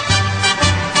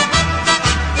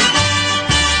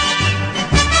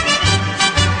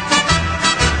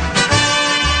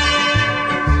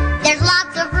 There's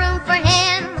lots of room for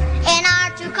him in our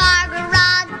two-car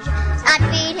garage. I'd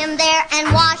feed him there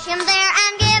and wash him there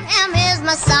and give him his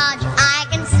massage. I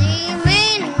can see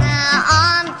me now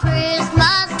on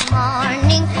Christmas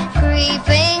morning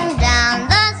creeping down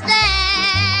the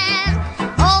stairs.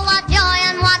 Oh, what joy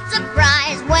and what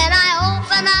surprise when I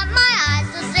open up my eyes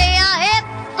to see a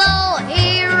hippo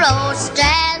hero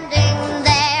standing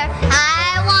there.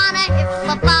 I want a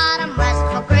hippopotamus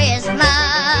for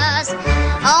Christmas.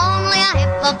 Only a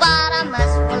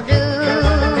hippopotamus will do.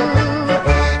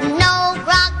 No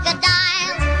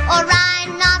crocodiles or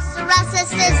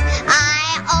rhinoceroses. I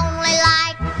only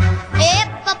like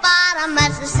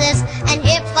hippopotamuses, and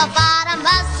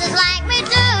hippopotamuses like me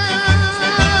too.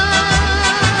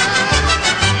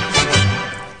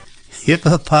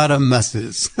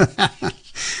 Hippopotamuses.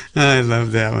 I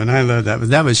love that one. I love that one.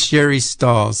 That was Sherry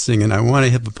Stahl singing, I Want a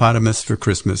Hippopotamus for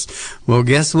Christmas. Well,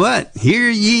 guess what? Hear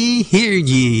ye, hear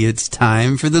ye. It's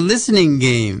time for the listening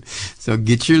game. So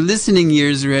get your listening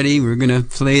ears ready. We're going to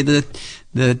play the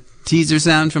teaser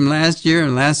sound from last year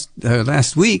and last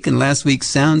week and last week's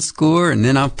sound score, and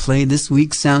then I'll play this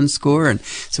week's sound score. And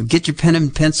so get your pen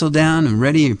and pencil down and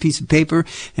ready your piece of paper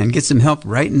and get some help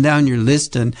writing down your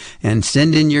list and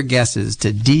send in your guesses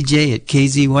to dj@kzyx.org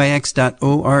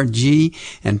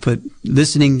and put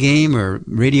listening game or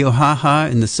Radio Haha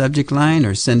in the subject line,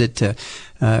 or send it to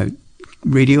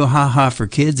Radio Haha for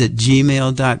Kids at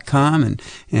gmail.com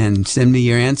and send me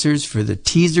your answers for the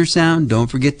teaser sound. Don't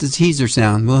forget the teaser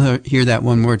sound. We'll hear that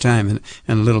one more time in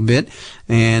a little bit.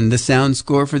 And the sound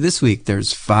score for this week.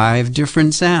 There's 5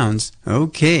 different sounds.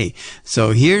 Okay.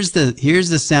 So here's the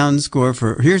sound score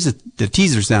here's the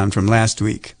teaser sound from last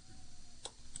week.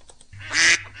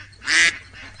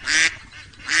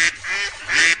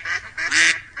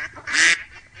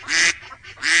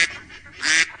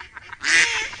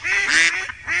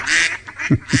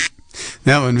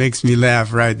 That one makes me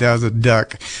laugh, right? That was a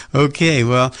duck. Okay,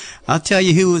 well, I'll tell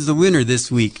you who was the winner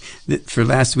this week. For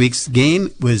last week's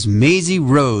game was Maisie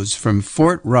Rose from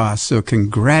Fort Ross. So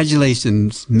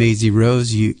congratulations, Maisie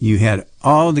Rose. You had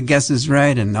all the guesses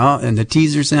right and the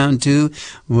teaser sound too.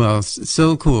 Well,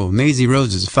 so cool. Maisie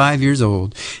Rose is 5 years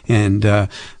old, and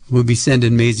we'll be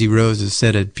sending Maisie Rose a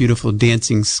set of beautiful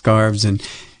dancing scarves, and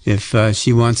if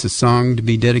she wants a song to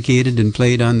be dedicated and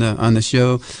played on the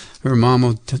show, her mom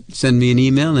will send me an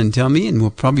email and tell me, and we'll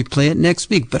probably play it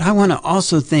next week. But I want to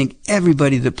also thank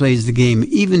everybody that plays the game,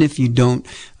 even if you don't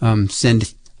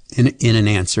send in an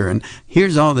answer. And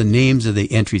here's all the names of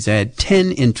the entries. I had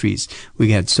 10 entries.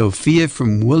 We had Sophia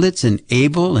from Willits and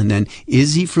Abel, and then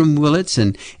Izzy from Willits,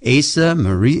 and Asa,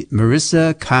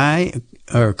 Marissa,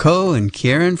 Co, and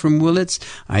Karen from Willits,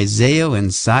 Isaiah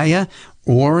and Saya,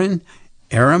 Oren,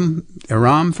 Aram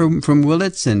from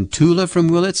Willits, and Tula from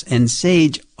Willits, and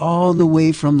Sage all the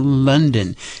way from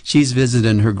London. She's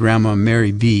visiting her grandma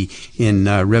Mary B. in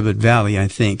Redwood Valley, I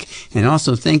think. And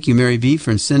also thank you, Mary B.,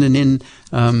 for sending in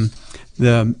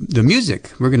the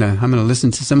music. I'm gonna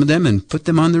listen to some of them and put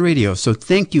them on the radio. So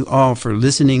thank you all for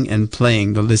listening and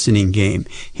playing the listening game.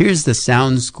 Here's the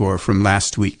sound score from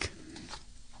last week.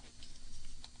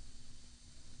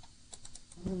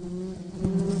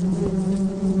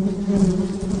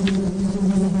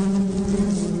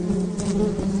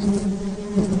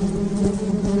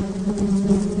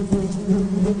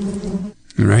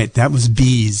 All right, that was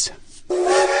bees.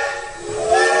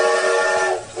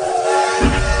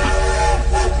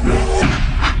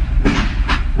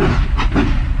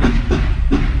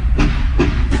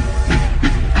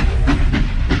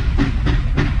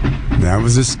 That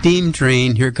was a steam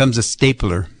train. Here comes a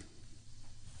stapler.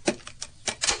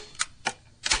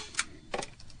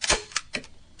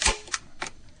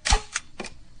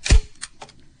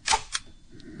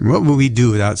 What will we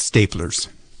do without staplers?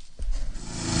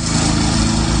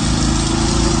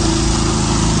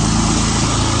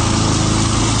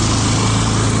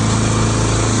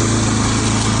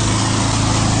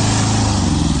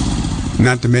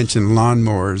 Not to mention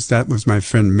lawnmowers. That was my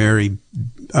friend Mary's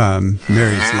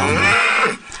lawnmower.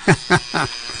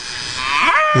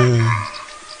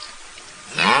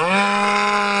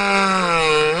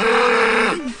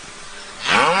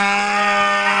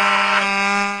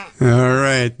 All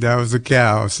right, that was a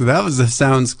cow. So that was the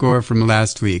sound score from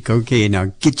last week. Okay, now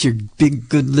get your big,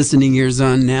 good listening ears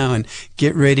on now and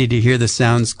get ready to hear the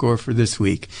sound score for this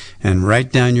week. And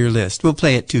write down your list. We'll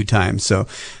play it 2 times.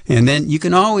 And then you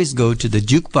can always go to the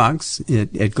jukebox.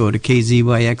 Go to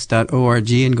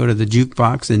kzyx.org and go to the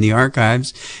jukebox in the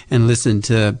archives and listen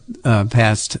to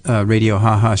past Radio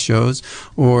Ha-Ha shows,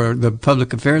 or the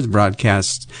Public Affairs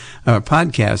podcasts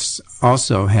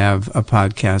also have a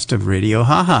podcast of Radio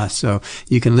Ha-Ha. So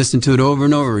you can listen to it over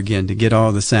and over again to get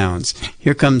all the sounds.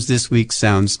 Here comes this week's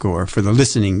sound score for the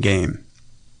listening game.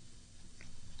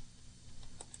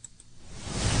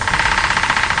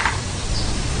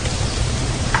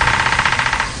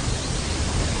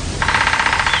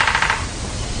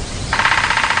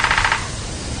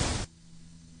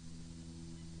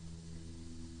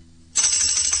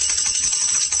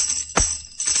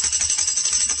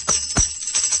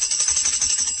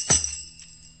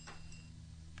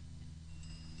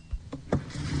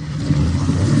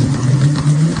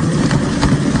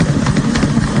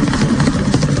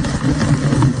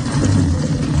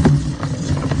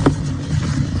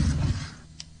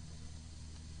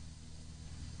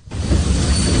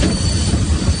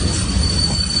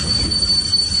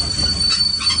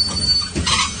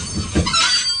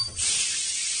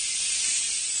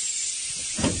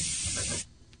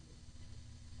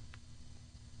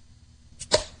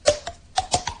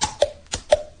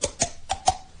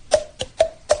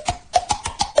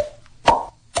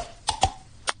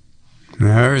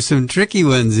 There are some tricky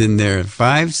ones in there.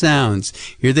 5 sounds.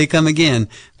 Here they come again.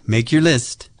 Make your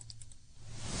list.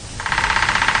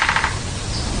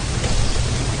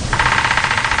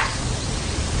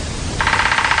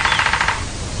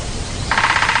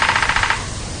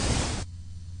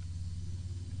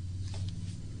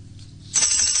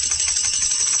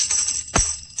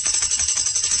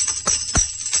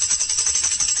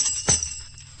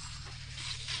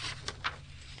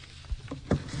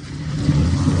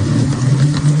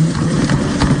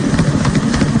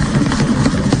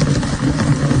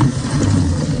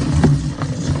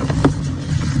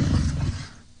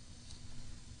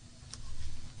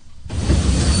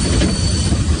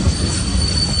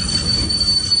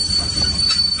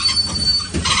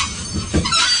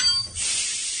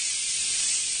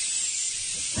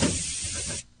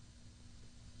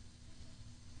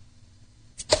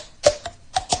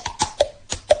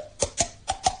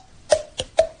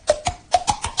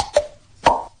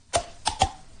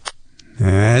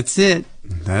 That's it.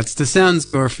 That's the sound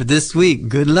score for this week.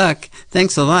 Good luck.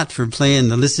 Thanks a lot for playing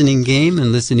the listening game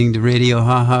and listening to Radio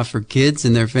Ha-Ha for kids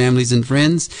and their families and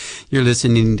friends. You're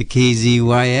listening to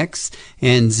KZYX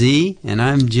and Z, and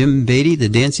I'm Jim Beatty, the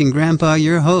Dancing Grandpa,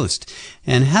 your host.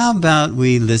 And how about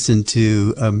we listen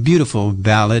to a beautiful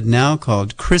ballad now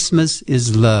called Christmas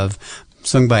is Love,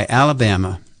 sung by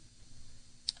Alabama.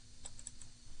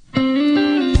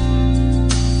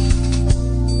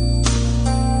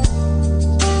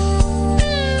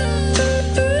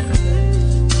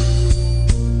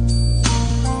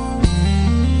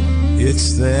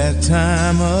 It's that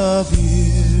time of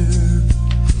year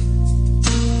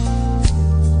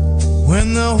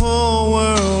when the whole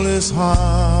world is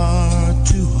heart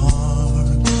to heart.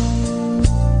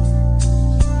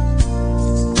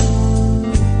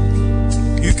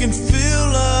 You can feel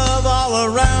love all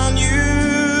around you.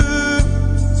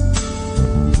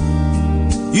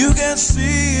 You can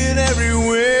see it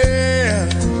everywhere.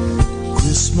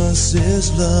 Christmas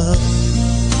is love.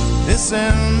 It's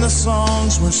in the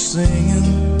songs we're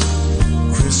singing.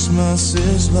 Christmas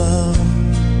is love.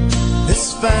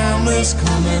 It's families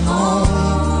coming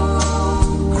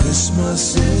home.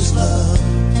 Christmas is love.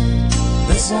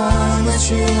 It's on the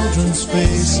children's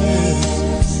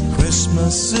faces.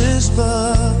 Christmas is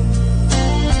love.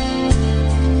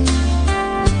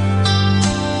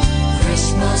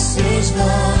 Christmas is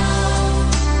love.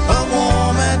 A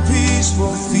warm and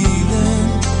peaceful feeling.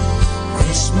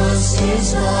 Christmas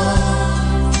is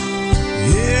love.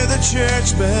 Hear the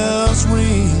church bells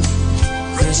ring.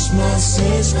 Christmas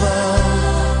is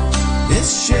love.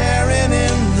 It's sharing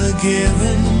in the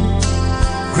giving.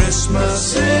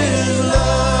 Christmas is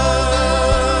love.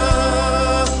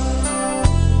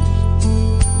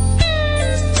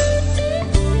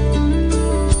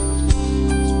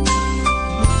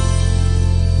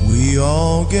 We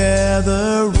all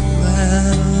gather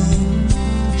around,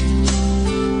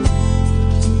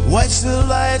 watch the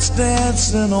lights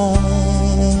dancing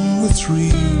on the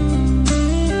tree.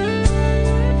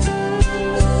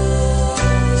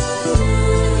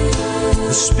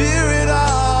 The spirit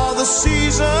of the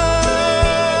season,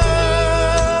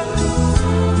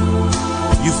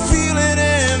 you feel it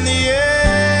in the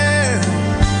air.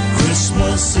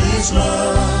 Christmas is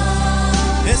love.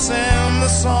 It's in the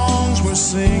songs we're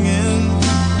singing.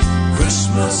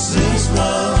 Christmas is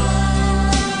love.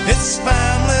 It's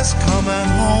families coming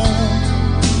home.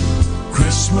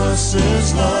 Christmas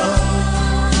is love.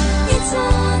 It's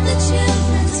on the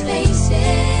children's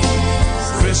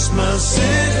faces. Christmas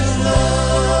is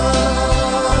love.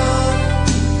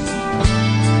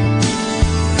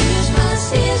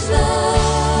 Christmas is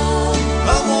love.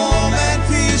 A warm and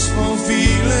peaceful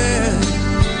feeling.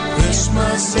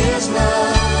 Christmas is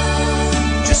love.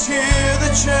 Just hear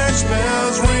the church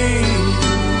bells ring.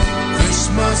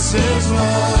 Christmas is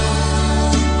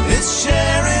love. It's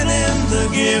sharing in the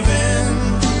giving.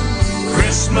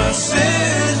 Christmas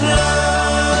is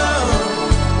love.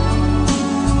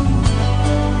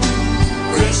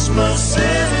 Christmas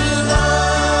is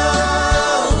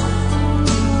love.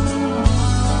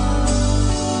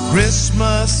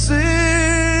 Christmas is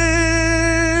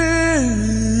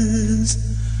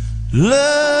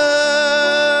love.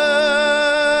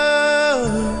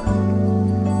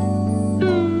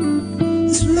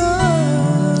 It's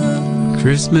love.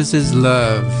 Christmas is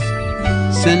love.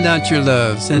 Send out your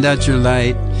love, send out your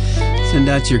light, send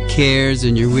out your cares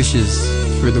and your wishes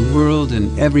for the world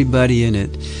and everybody in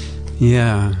it.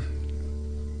 Yeah.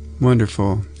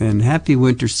 Wonderful. And happy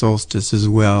winter solstice as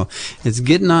well. It's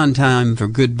getting on time for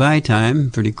goodbye time,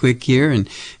 pretty quick here.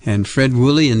 And Fred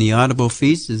Woolley and the Audible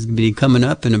Feast is going to be coming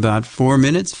up in about 5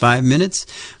 minutes.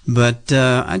 But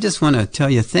I just want to tell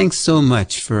you, thanks so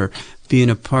much for being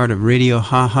a part of Radio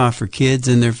Ha Ha for kids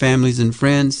and their families and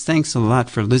friends. Thanks a lot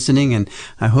for listening, and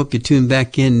I hope you tune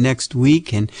back in next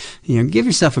week and give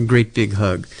yourself a great big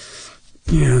hug.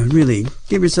 Yeah, really,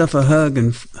 give yourself a hug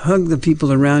and hug the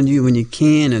people around you when you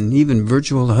can, and even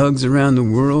virtual hugs around the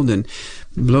world, and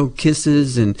blow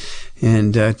kisses, and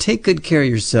take good care of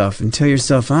yourself and tell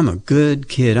yourself, I'm a good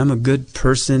kid, I'm a good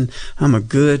person, I'm a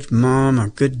good mom, a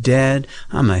good dad,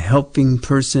 I'm a helping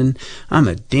person, I'm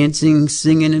a dancing,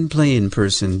 singing, and playing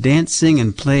person. Dance, sing,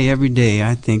 and play every day.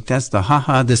 I think that's the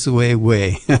ha-ha this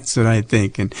way. That's what I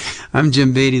think. And I'm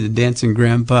Jim Beatty, the Dancing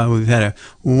Grandpa. We've had a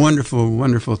wonderful,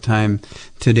 wonderful time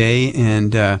today,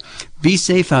 and be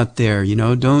safe out there.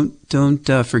 Don't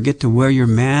forget to wear your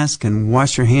mask and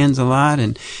wash your hands a lot,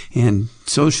 and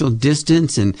social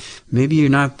distance. And maybe you're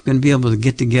not going to be able to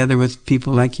get together with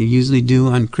people like you usually do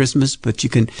on Christmas, but you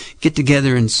can get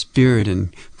together in spirit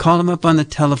and call them up on the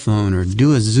telephone or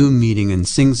do a Zoom meeting and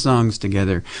sing songs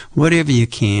together, whatever you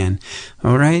can.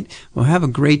 All right? Well, have a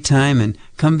great time, and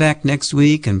come back next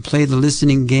week and play the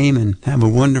listening game, and have a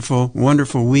wonderful,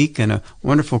 wonderful week and a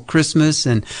wonderful Christmas.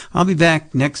 And I'll be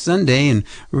back next Sunday, and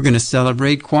we're going to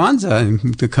celebrate Kwanzaa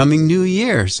and the coming new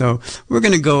year. So we're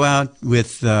going to go out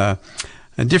with a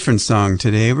different song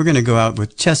today. We're going to go out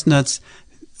with Chestnuts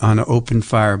on an Open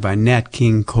Fire by Nat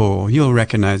King Cole. You'll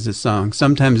recognize the song.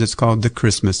 Sometimes it's called the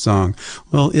Christmas song.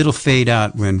 Well, it'll fade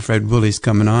out when Fred Woolley's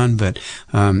coming on, but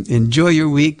enjoy your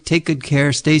week. Take good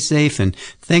care. Stay safe, and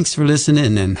thanks for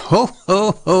listening, and ho,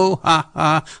 ho, ho, ha,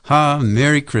 ha, ha,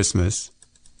 Merry Christmas.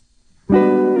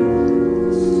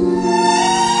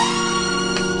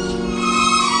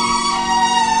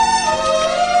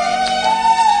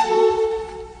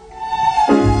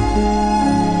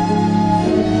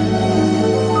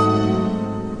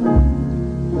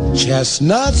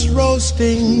 Chestnuts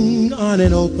roasting on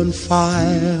an open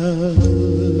fire,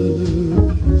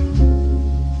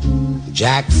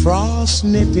 Jack Frost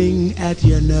nipping at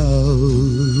your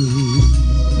nose,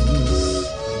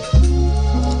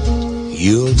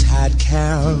 Yuletide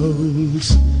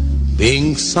carols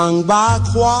being sung by a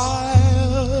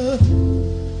choir,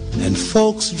 and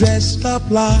folks dressed up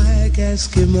like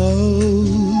Eskimos.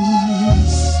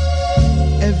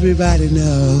 Everybody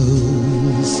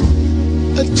knows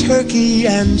a turkey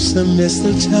and some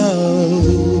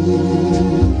mistletoe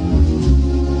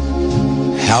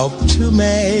help to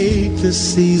make the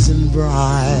season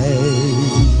bright.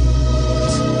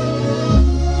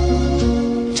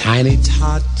 Tiny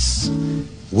tots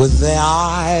with their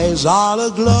eyes all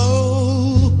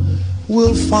aglow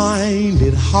will find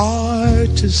it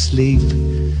hard to sleep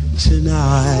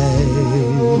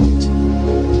tonight.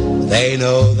 They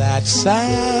know that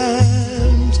Santa's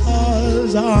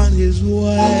on his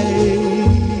way.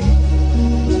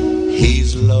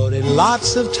 He's loaded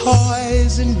lots of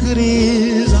toys and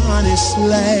goodies on his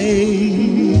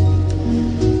sleigh,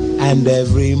 and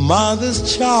every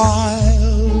mother's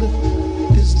child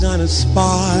is gonna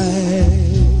spy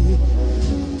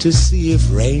to see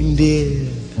if reindeer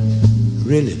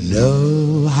really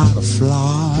know how to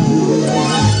fly.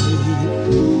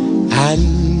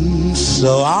 And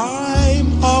so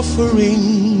I'm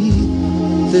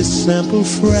offering this simple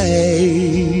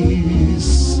phrase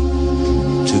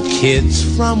to kids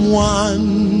from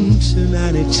 1 to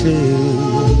 92.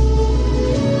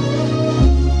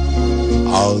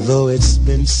 Although it's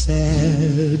been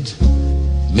said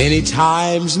many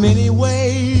times, many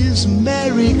ways,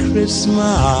 Merry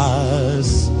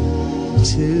Christmas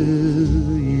to